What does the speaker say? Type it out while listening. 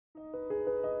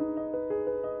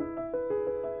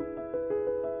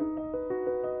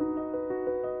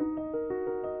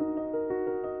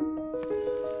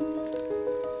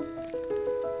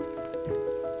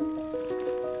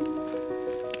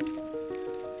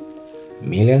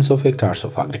Millions of hectares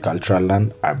of agricultural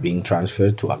land are being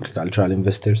transferred to agricultural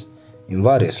investors in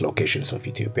various locations of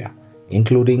Ethiopia,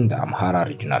 including the Amhara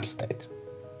regional state.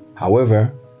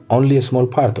 However, only a small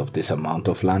part of this amount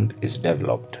of land is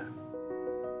developed.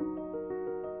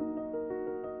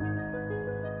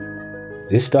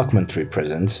 This documentary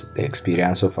presents the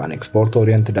experience of an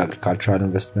export-oriented agricultural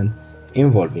investment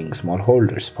involving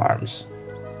smallholders farms.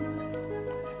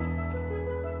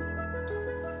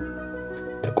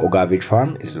 The Koga Veg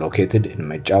farm is located in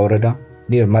Mecha Woreda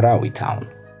near Marawi town.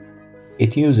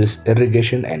 It uses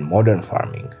irrigation and modern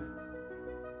farming.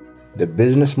 The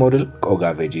business model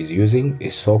Koga Veg is using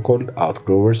is so-called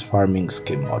outgrowers farming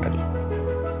scheme model.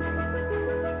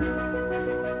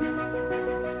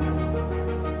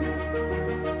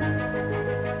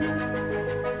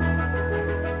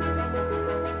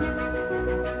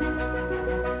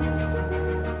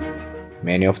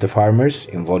 Many of the farmers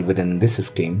involved in this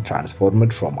scheme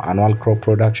transformed from annual crop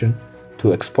production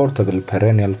to exportable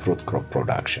perennial fruit crop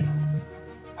production.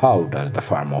 How does the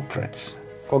farm operates?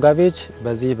 Koga Veg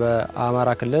በዚህ በአማራ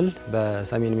ክልል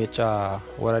በሰሜን ሜጫ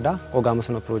ወረዳ ኮጋ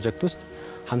መስኖ ፕሮጀክት ውስጥ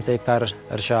 50 ሄክታር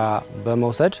እርሻ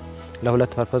በመውሰድ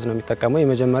ለሁለት ፐርፐዝ ነው የሚጠቀመው።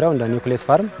 የመጀመሪያው እንደ ኒውክሊየስ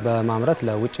ፋርም በማምረት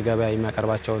ለውጭ ገበያ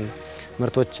የሚያቀርባቸውን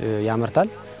ምርቶች ያመርታል።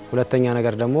 ሁለተኛ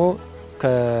ነገር ደግሞ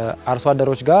ከአርሶ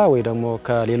አደሮች ጋር ወይ ደግሞ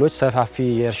ከሌሎች ሰፋፊ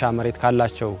የእርሻ መሬት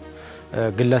ካላቸው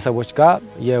ግለሰቦች ጋር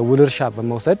የውል እርሻ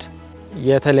በመውሰድ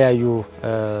የተለያዩ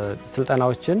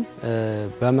ስልጠናዎችን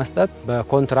በመስጠት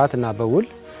በኮንትራት እና በውል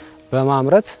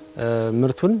በማምረት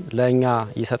ምርቱን ለኛ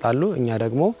ይሰጣሉ። እኛ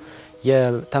ደግሞ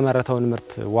የተመረተውን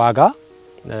ምርት ዋጋ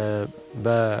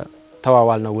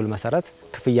በተዋዋልነው ውል መሰረት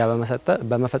ክፍያ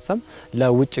በመፈጸም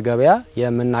ለውጭ ገበያ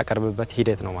የምናቀርብበት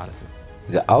ሂደት ነው ማለት ነው።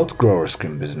 The outgrower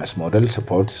scheme business model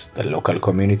supports the local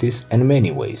communities in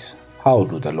many ways. How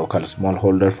do the local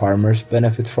smallholder farmers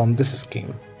benefit from this scheme?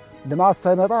 ልማት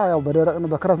ሳይመጣ ያው በደረቅ ነው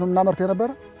በክረምት ነው እናመርት የነበረ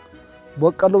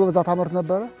በቆሎ በብዛት አመርት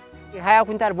ነበረ 20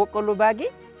 ኩንታል በቆሎ ባጊ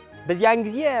በዚያን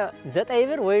ጊዜ 9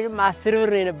 ብር ወይም 10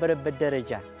 ብር የነበረበት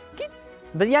ደረጃ ግን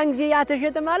በዚያን ጊዜ ያ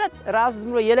ተሸጠ ማለት ራሱ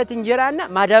ዝም ብሎ የለት እንጀራና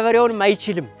ማዳበሪያውን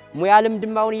አይችልም ሙያ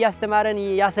ልምድማውን ያስተማረን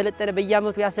ያሰለጠነ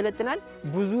በየአመቱ ያሰለጥናል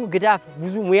ብዙ ግዳፍ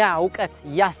ብዙ ሙያ ዕውቀት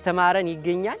ያስተማረን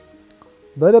ይገኛል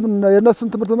በደም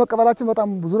የነሱን ትምህርት በመቀበላችን በጣም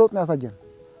ብዙ ለውጥ ነው ያሳየን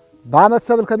በአመት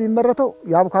ሰብል ከሚመረተው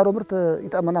የአቮካዶ ምርት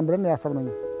ይጠመናል ብለን ያሰብነው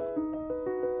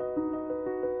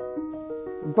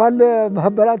እንኳን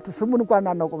በበላት ስሙን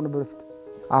እንኳን አናውቀውም ነበር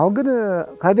አሁን ግን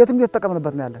ከቤትም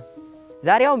እየተጠቀምንበት ነው ያለን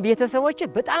ዛሬውን ቤተሰቦች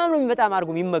በጣም አርጉ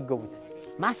የሚመገቡት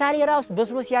ማሳሪ ራስ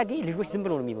በስሎ ሲያገኝ ልጆች ዝም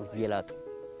ብለው ነው የሚበሉት ይላጡ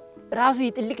ራሱ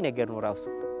ይጥልቅ ነገር ነው ራሱ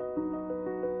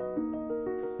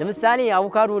ለምሳሌ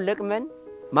አቮካዶ ለቅመን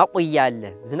ማቆያ አለ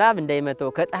ዝናብ እንዳይመተው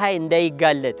ከፀሐይ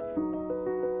እንዳይጋለጥ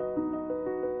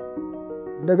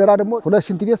እንደገና ደግሞ ሁለት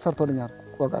ሽንት ቤት ሰርቶልኛል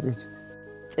ኮጋ ቤት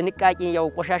ጥንቃቄ ያው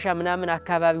ቆሻሻ ምናምን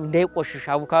አካባቢው እንዳይቆሽሽ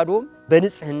አቮካዶም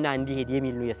በንጽህና እንዲሄድ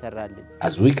የሚል ነው የሰራልን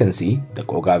As we can see, the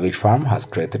Koga Veg farm has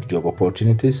created job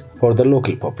opportunities for the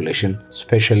local population,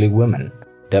 especially women,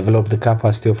 developed the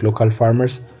capacity of local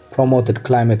farmers, promoted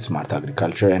climate smart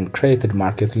agriculture and created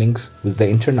market links with the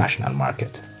international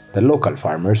market. The local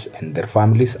farmers and their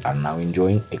families are now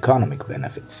enjoying economic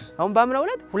benefits. አሁን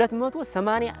ባምናውለት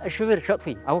 280 ሺህ ብር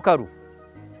ሸጥኩኝ አቮካዶ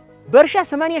በርሻ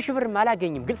 80 ሺህ ብር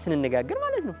ማላገኝም ግልጽ እንነጋገር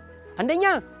ማለት ነው አንደኛ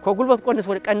ከጉልበት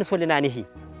ቀንሶልናል ይሄ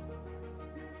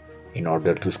In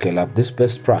order to scale up this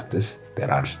best practice,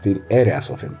 there are still areas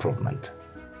of improvement.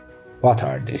 What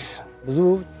are these? ብዙ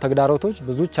ተግዳሮቶች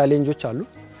ብዙ ቻሌንጆች አሉ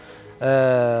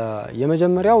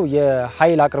የመጀመሪያው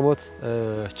የኃይል አቅርቦት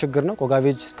ችግር ነው ኮጋ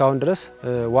ቬጅ እስካሁን ድረስ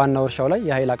ዋናው እርሻው ላይ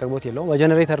የኃይል አቅርቦት የለውም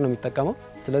በጀነሬተር ነው የሚጠቀመው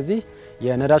ስለዚህ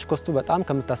የነዳጅ ኮስቱ በጣም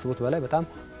ከምታስቡት በላይ በጣም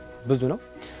ብዙ ነው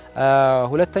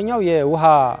ሁለተኛው የውሃ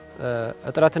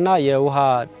እጥረትና የውሃ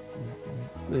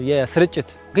የስርጭት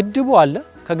ግድቡ አለ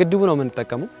ከግድቡ ነው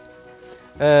የምንጠቀመው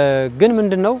ግን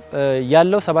ምንድነው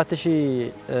ያለው 7000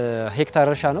 ሄክታር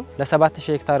እርሻ ነው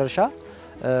ለ7000 ሄክታር እርሻ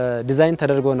ዲዛይን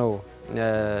ተደርጎ ነው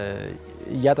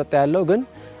ያጠጣ ያለው ግን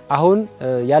አሁን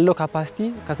ያለው ካፓሲቲ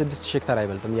ከ6000 ሄክታር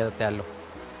አይበልጥም ያጠጣ ያለው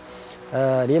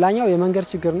ሌላኛው የመንገድ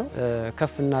ችግር ነው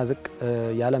ከፍና ዝቅ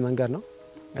ያለ መንገድ ነው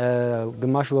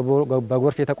ግማሹ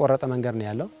በጎርፍ የተቆረጠ መንገድ ነው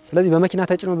ያለው ስለዚህ በመኪና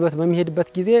ተጭኖበት በሚሄድበት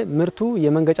ጊዜ ምርቱ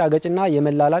የመንገጫገጭና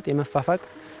የመላላጥ የመፋፋቅ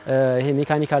ይሄ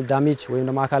ሜካኒካል ዳሜጅ ወይም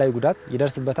ደግሞ አካላዊ ጉዳት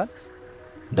ይደርስበታል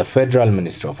The Federal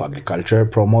Ministry of Agriculture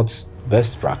promotes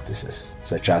best practices,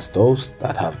 such as those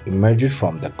that have emerged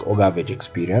from the Koga Veg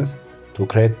experience, to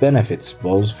create benefits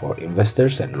both for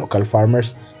investors and local farmers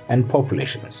and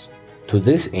populations. To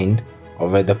this end,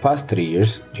 over the past 3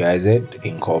 years, GIZ,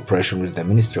 in cooperation with the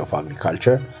Ministry of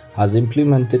Agriculture, has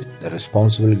implemented the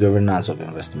Responsible Governance of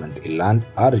Investment in Land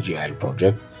 (RGIL)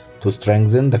 project to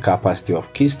strengthen the capacity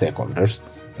of key stakeholders,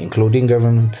 including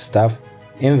government staff,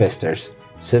 investors,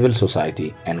 civil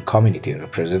society, and community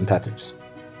representatives.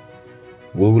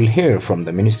 We will hear from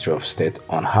the Ministry of State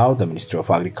on how the Ministry of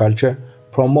Agriculture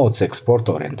promotes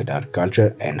export-oriented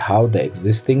agriculture and how the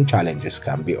existing challenges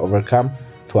can be overcome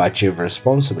to achieve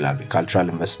responsible agricultural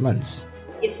investments.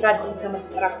 የስራ ዕድል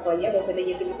ከመፍጠር አኳያ በተለይ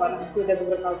የግል ባለሀብቱ ወደ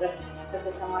ግብርናው ዘርፍ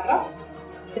ከተሰማራ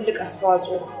ትልቅ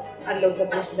አስተዋጽኦ አለው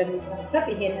ተብሎ ስለሚታሰብ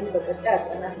ይሄንን በቀጣይ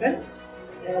አጠናክረን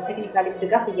ቴክኒካሊ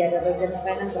ድጋፍ እያደረገን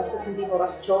ፋይናንስ አክሰስ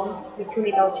እንዲኖራቸው ምቹ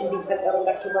ሁኔታዎች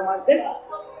እንዲፈጠሩላቸው በማገዝ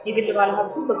የግል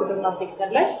ባለሀብቱ በግብርናው ሴክተር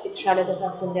ላይ የተሻለ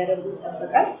ተሳትፎ እንዲያደርጉ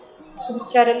ይጠበቃል። እሱ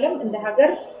ብቻ አይደለም እንደ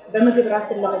ሀገር በምግብ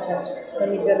ራስን ለመቻል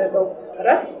በሚደረገው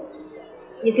ጥረት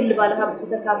የግል ባለሀብቱ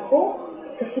ተሳትፎ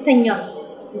ከፍተኛ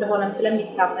እንደሆነ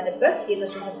ስለሚታመንበት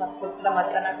የነሱ ተሳትፎ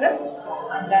ለማጠናከር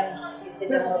አንዳንድ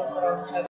የተጀመሩ ስራዎች